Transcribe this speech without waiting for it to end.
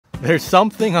There's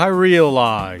something I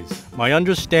realize. My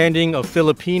understanding of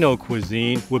Filipino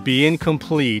cuisine would be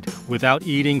incomplete without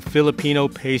eating Filipino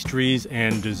pastries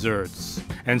and desserts.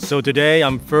 And so today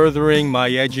I'm furthering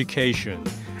my education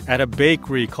at a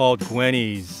bakery called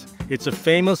Gwienie's. It's a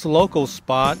famous local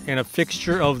spot and a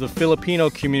fixture of the Filipino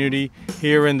community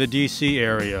here in the DC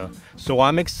area. So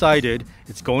I'm excited.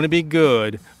 It's going to be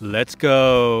good. Let's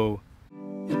go.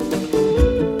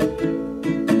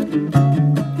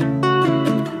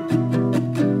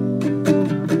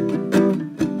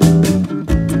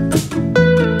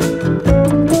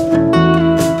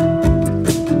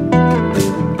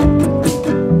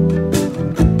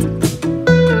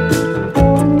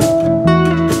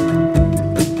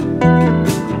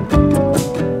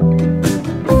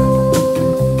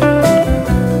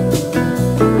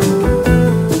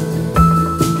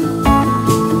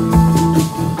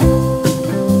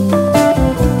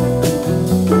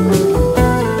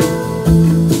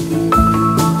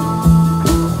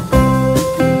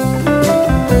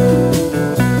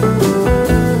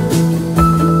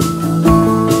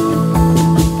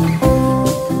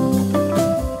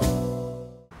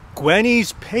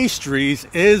 Gwienie's Pastries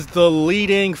is the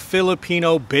leading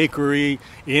Filipino bakery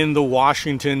in the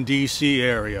Washington, D.C.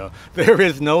 area. There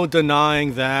is no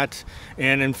denying that,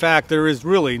 and in fact, there is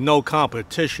really no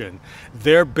competition.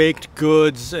 Their baked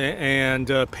goods and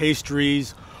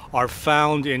pastries are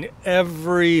found in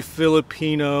every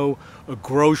Filipino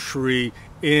grocery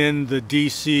in the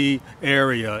DC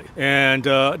area, and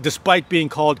despite being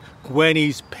called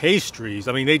Gwienie's Pastries,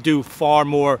 I mean, they do far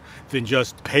more than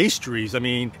just pastries. I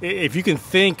mean, if you can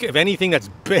think of anything that's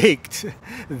baked,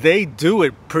 they do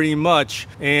it pretty much.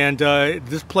 And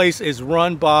this place is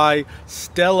run by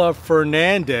Stella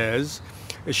Fernandez.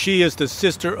 She is the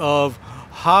sister of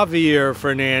Javier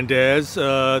Fernandez,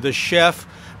 the chef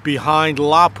behind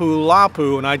Lapu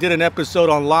Lapu, and I did an episode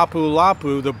on Lapu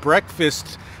Lapu, the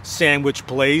breakfast sandwich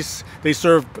place. They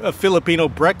serve Filipino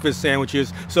breakfast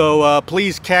sandwiches, so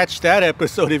please catch that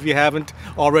episode if you haven't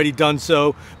already done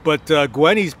so. But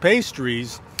Gwienie's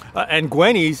Pastries, and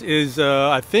Gwienie's is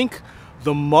I think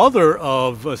the mother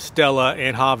of Stella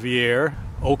and Javier.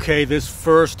 Okay, this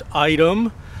first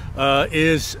item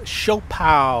is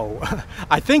siopao.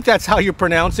 I think that's how you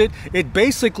pronounce it. It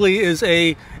basically is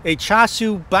a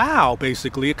chashu bao,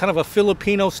 basically, kind of a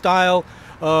Filipino style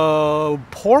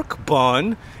pork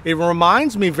bun. It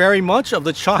reminds me very much of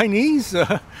the Chinese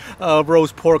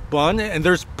roast pork bun, and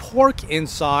there's pork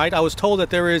inside. I was told that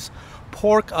there is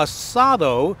pork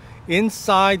asado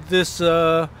inside this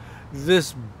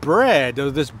this bread, or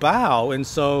this bao, and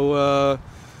so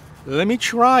let me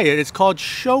try it. It's called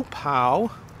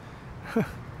siopao.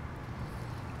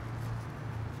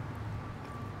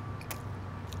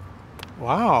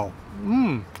 Wow.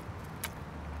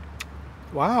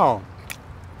 Wow.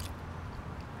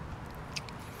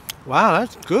 Wow,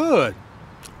 that's good.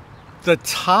 The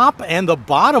top and the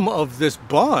bottom of this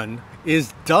bun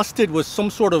is dusted with some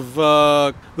sort of,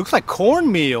 looks like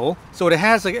cornmeal. So it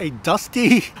has a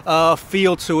dusty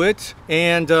feel to it.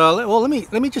 And, well,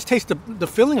 let me just taste the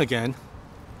filling again.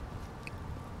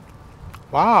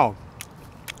 Wow.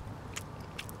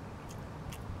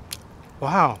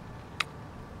 Wow.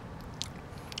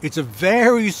 It's a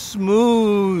very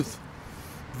smooth,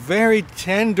 very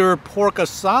tender pork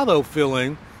asado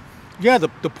filling. Yeah, the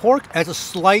pork has a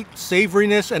slight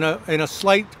savoriness and a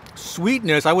slight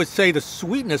sweetness. I would say the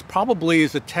sweetness probably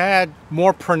is a tad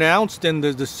more pronounced than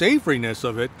the savoriness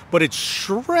of it, but it's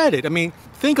shredded. I mean,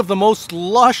 think of the most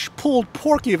lush pulled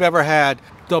pork you've ever had.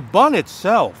 The bun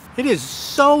itself, it is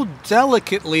so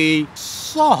delicately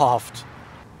soft.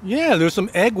 Yeah, there's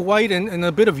some egg white and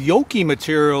a bit of yolky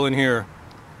material in here.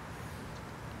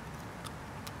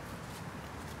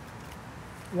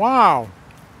 Wow.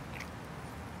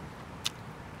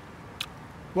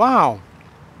 Wow.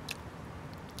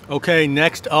 Okay,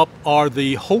 next up are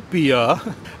the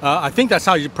hopia. I think that's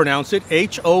how you pronounce it,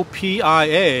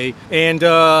 H-O-P-I-A. And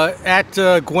at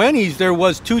Gwienie's, there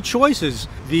was two choices.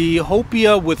 The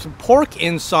hopia with pork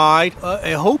inside,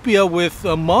 a hopia with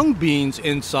mung beans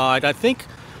inside. I think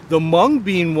the mung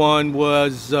bean one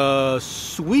was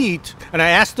sweet, and I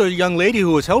asked the young lady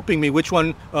who was helping me which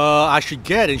one I should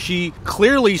get, and she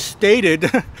clearly stated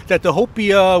that the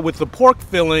hopia with the pork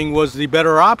filling was the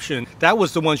better option. That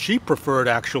was the one she preferred,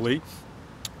 actually.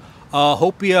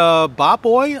 Hopia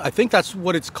baboy, I think that's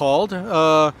what it's called.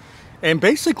 And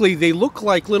basically they look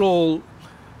like little,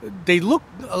 they look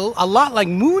a lot like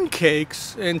moon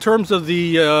cakes in terms of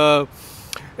the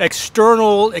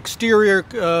exterior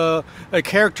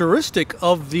characteristic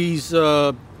of these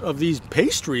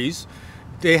pastries.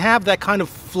 They have that kind of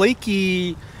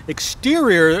flaky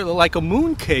exterior like a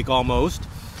moon cake almost,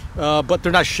 but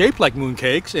they're not shaped like moon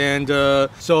cakes. And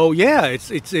so yeah,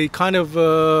 it's a kind of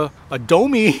a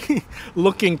domey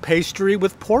looking pastry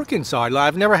with pork inside.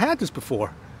 I've never had this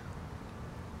before.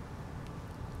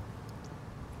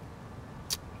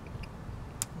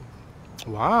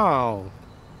 Wow.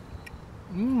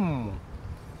 Mmm.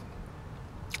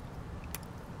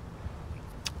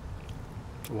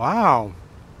 Wow.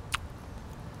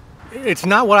 It's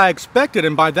not what I expected,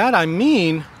 and by that I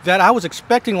mean that I was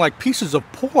expecting like pieces of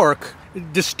pork,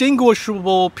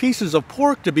 distinguishable pieces of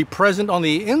pork to be present on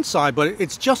the inside, but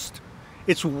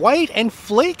it's white and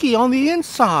flaky on the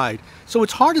inside. So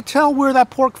it's hard to tell where that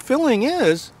pork filling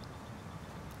is.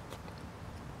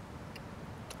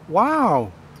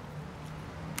 Wow.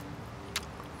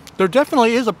 There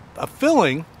definitely is a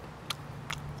filling,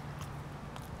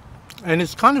 and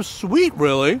it's kind of sweet,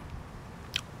 really.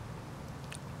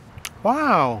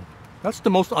 Wow, that's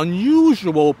the most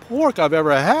unusual pork I've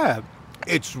ever had.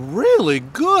 It's really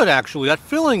good, actually. That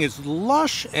filling is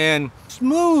lush and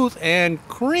smooth and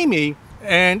creamy,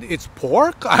 and it's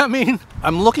pork. I mean,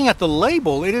 I'm looking at the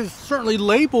label. It is certainly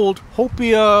labeled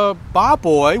Hopia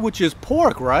Baboy, which is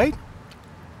pork, right?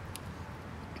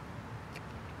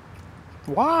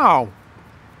 Wow.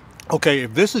 Okay,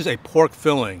 if this is a pork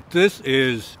filling, this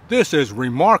is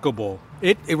remarkable.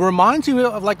 It reminds me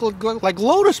of like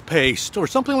lotus paste or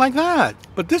something like that.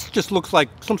 But this just looks like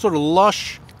some sort of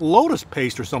lush lotus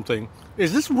paste or something.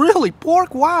 Is this really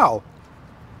pork? Wow.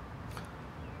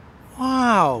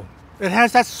 Wow. It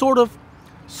has that sort of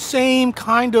same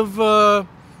kind of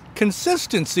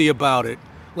consistency about it,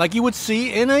 like you would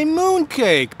see in a moon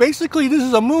cake. Basically, this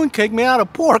is a moon cake made out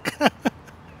of pork.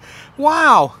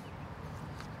 Wow.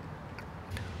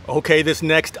 Okay, this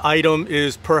next item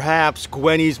is perhaps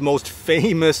Gwenie's most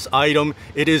famous item.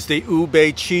 It is the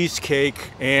ube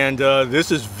cheesecake, and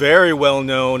this is very well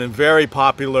known and very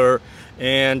popular.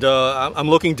 And I'm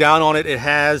looking down on it. It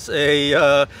has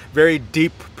a very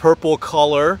deep purple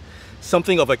color,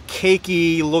 something of a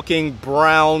cakey looking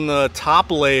brown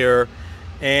top layer,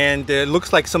 and it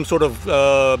looks like some sort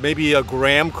of maybe a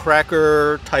graham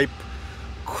cracker type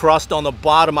crust on the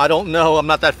bottom. I don't know. I'm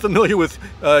not that familiar with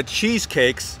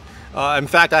cheesecakes. In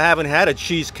fact, I haven't had a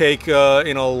cheesecake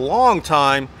in a long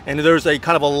time, and there's a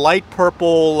kind of a light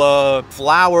purple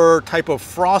flour type of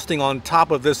frosting on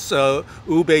top of this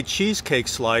ube cheesecake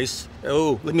slice.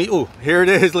 Oh, here it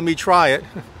is. Let me try it.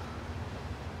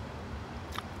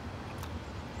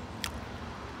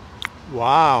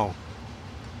 Wow.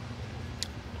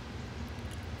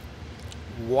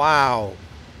 Wow.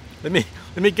 Let me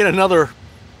get another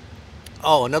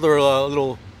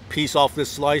little piece off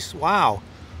this slice. Wow.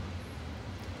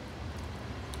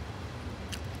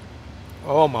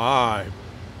 Oh my.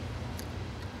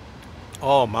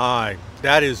 Oh my.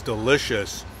 That is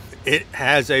delicious. It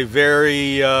has a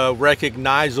very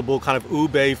recognizable kind of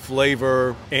ube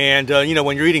flavor. And you know,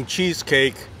 when you're eating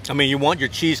cheesecake, I mean, you want your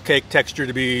cheesecake texture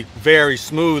to be very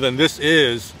smooth, and this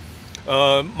is.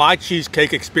 My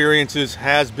cheesecake experiences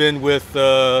has been with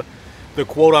the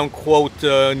quote-unquote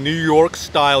New York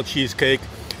style cheesecake.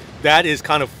 That is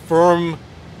kind of firm,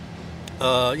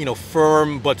 you know,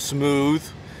 firm but smooth.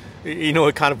 You know,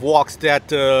 it kind of walks that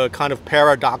kind of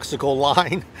paradoxical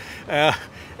line.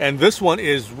 And this one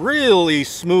is really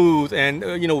smooth and,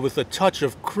 you know, with a touch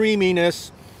of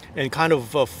creaminess and kind of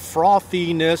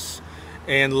frothiness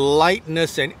and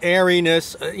lightness and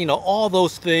airiness. You know, all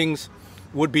those things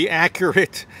would be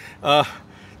accurate. I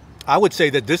would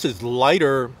say that this is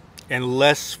lighter and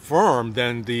less firm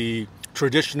than the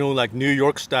traditional like New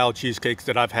York style cheesecakes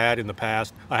that I've had in the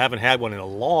past. I haven't had one in a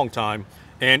long time.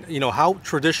 And you know, how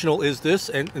traditional is this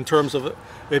in terms of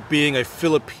it being a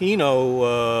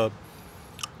Filipino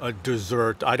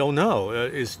dessert? I don't know.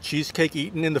 Is cheesecake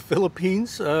eaten in the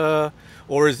Philippines?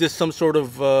 Or is this some sort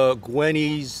of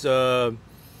Gwenie's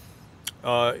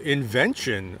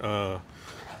invention?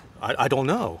 I don't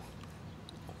know.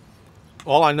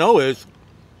 All I know is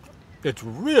it's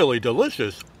really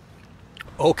delicious.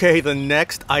 Okay, the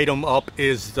next item up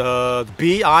is the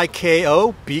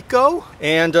B-I-K-O, Biko,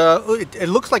 and it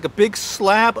looks like a big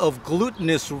slab of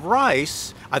glutinous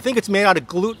rice. I think it's made out of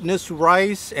glutinous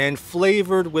rice and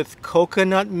flavored with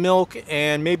coconut milk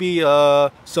and maybe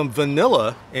some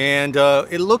vanilla. And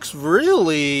it looks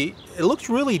really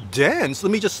dense.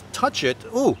 Let me just touch it.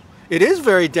 Ooh, it is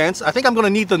very dense. I think I'm gonna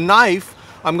need the knife.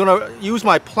 I'm gonna use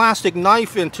my plastic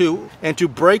knife and to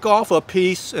break off a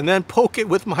piece and then poke it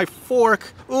with my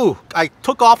fork. Ooh, I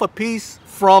took off a piece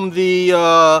from the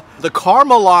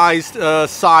caramelized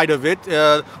side of it.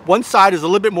 One side is a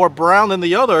little bit more brown than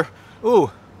the other. Ooh.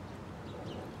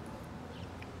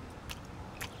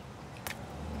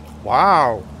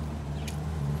 Wow.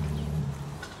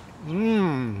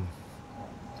 Mmm.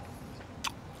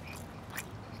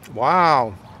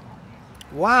 Wow.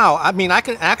 Wow. I mean, I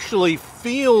can actually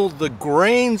feel the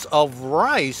grains of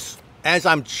rice as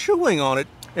I'm chewing on it.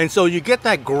 And so you get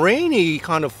that grainy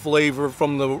kind of flavor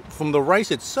from the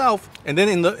rice itself, and then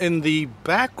in the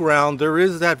background there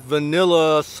is that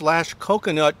vanilla slash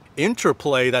coconut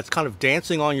interplay that's kind of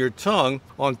dancing on your tongue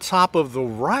on top of the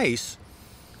rice.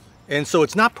 And so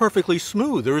it's not perfectly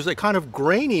smooth. There is a kind of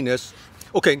graininess.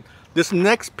 Okay, this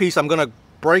next piece I'm gonna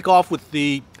break off with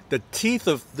the teeth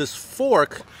of this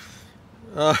fork.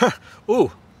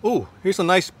 Ooh, here's a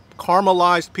nice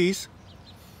caramelized piece.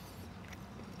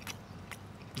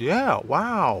 Yeah,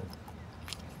 wow.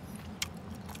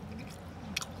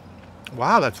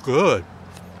 Wow, that's good.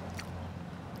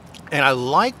 And I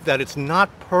like that it's not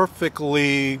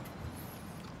perfectly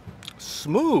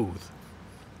smooth.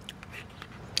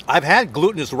 I've had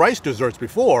glutinous rice desserts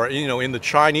before, you know, in the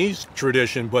Chinese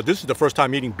tradition, but this is the first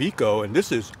time eating biko, and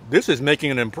this is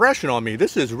making an impression on me.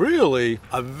 This is really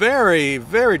a very,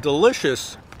 very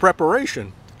delicious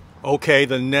preparation. Okay,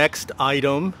 the next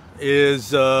item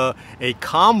is a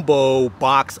combo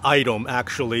box item,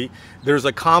 actually. There's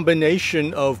a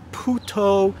combination of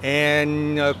puto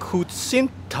and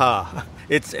kucinta.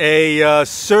 It's a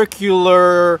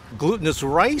circular glutinous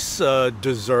rice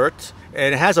dessert,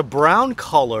 and it has a brown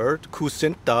color,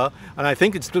 kucinta, and I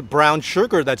think it's the brown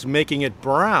sugar that's making it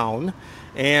brown.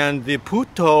 And the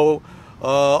puto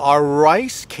are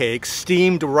rice cakes,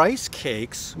 steamed rice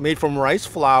cakes made from rice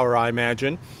flour, I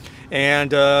imagine.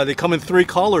 And they come in 3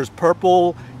 colors,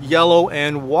 purple, yellow,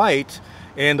 and white.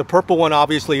 And the purple one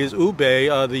obviously is ube,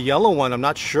 the yellow one I'm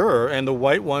not sure, and the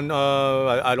white one,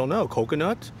 I don't know,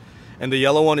 coconut? And the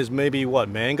yellow one is maybe, what,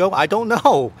 mango? I don't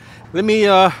know. Let me,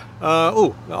 I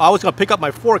was gonna pick up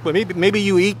my fork, but maybe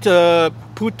you eat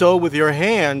puto with your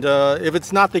hand. If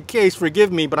it's not the case,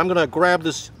 forgive me, but I'm gonna grab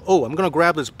this, I'm gonna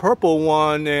grab this purple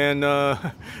one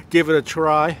and give it a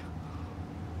try.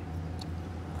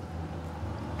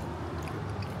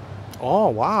 Oh,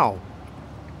 wow.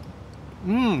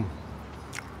 Mmm.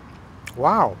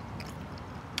 Wow.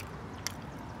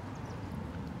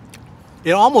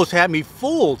 It almost had me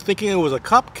fooled thinking it was a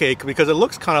cupcake because it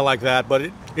looks kind of like that,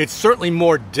 but it's certainly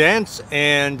more dense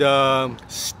and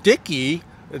sticky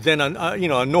than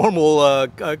a normal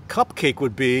cupcake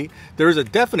would be. There's a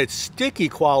definite sticky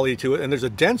quality to it, and there's a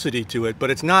density to it, but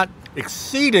it's not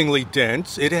exceedingly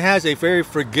dense. It has a very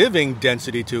forgiving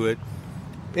density to it.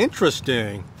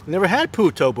 Interesting. Never had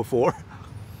puto before.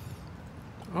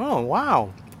 Oh,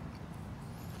 wow.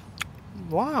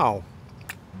 Wow.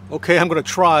 Okay, I'm going to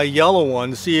try a yellow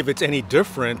one to see if it's any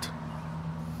different.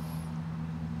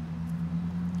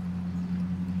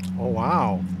 Oh,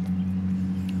 wow.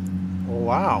 Oh,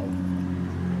 wow.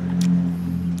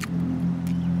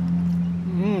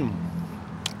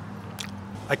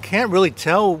 I can't really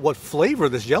tell what flavor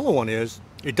this yellow one is.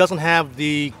 It doesn't have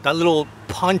that little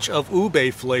punch of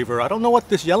ube flavor. I don't know what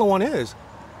this yellow one is.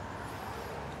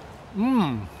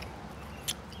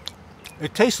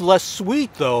 It tastes less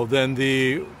sweet though than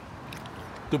the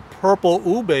purple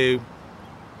ube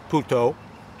puto.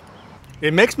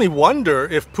 It makes me wonder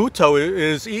if puto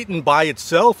is eaten by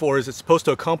itself or is it supposed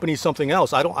to accompany something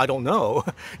else. I don't know.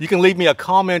 You can leave me a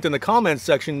comment in the comments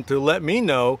section to let me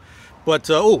know. But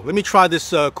let me try this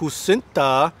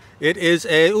kucinta. It is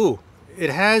it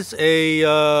has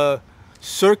a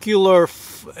circular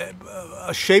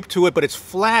shape to it, but it's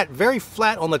flat, very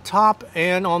flat on the top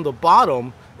and on the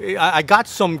bottom. I got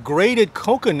some grated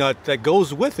coconut that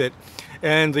goes with it,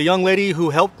 and the young lady who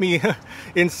helped me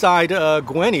inside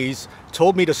Gweni's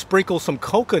told me to sprinkle some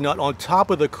coconut on top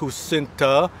of the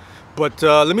kucinta. But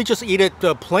let me just eat it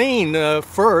plain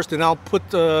first, and I'll put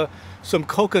some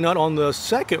coconut on the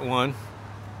second one.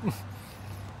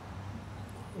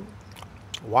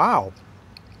 Wow.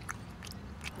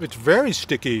 It's very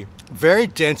sticky, very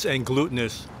dense and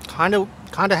glutinous. Kind of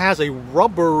has a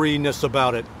rubberiness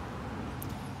about it.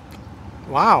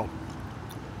 Wow.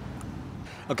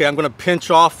 Okay, I'm gonna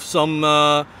pinch off some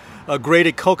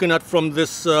grated coconut from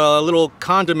this little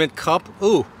condiment cup.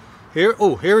 Here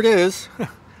it is.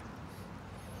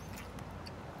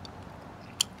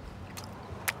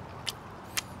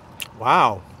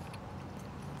 Wow.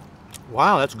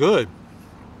 Wow, that's good.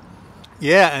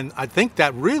 Yeah, and I think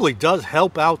that really does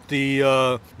help out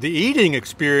the eating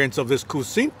experience of this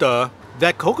kucinta.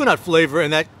 That coconut flavor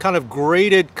and that kind of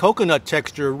grated coconut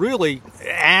texture really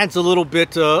adds a little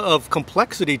bit of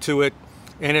complexity to it,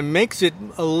 and it makes it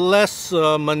less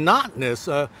monotonous.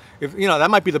 If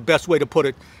that might be the best way to put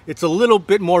it. It's a little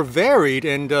bit more varied,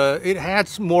 and it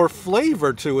adds more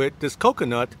flavor to it, this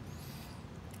coconut.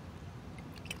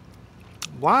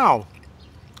 Wow,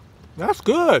 that's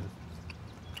good.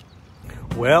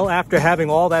 Well, after having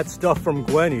all that stuff from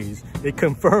Gwienie's, it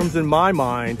confirms in my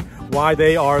mind why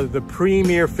they are the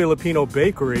premier Filipino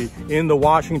bakery in the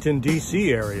Washington,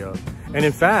 D.C. area. And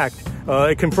in fact,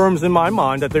 it confirms in my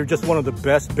mind that they're just one of the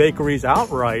best bakeries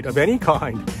outright of any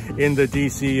kind in the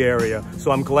D.C. area.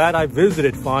 So I'm glad I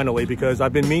visited finally, because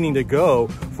I've been meaning to go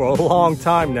for a long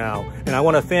time now. And I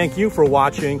want to thank you for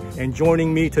watching and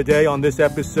joining me today on this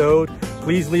episode.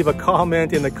 Please leave a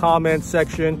comment in the comment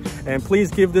section, and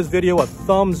please give this video a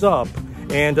thumbs up.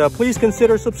 And please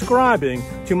consider subscribing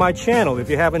to my channel if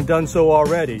you haven't done so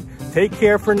already. Take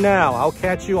care for now. I'll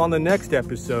catch you on the next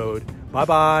episode.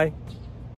 Bye-bye.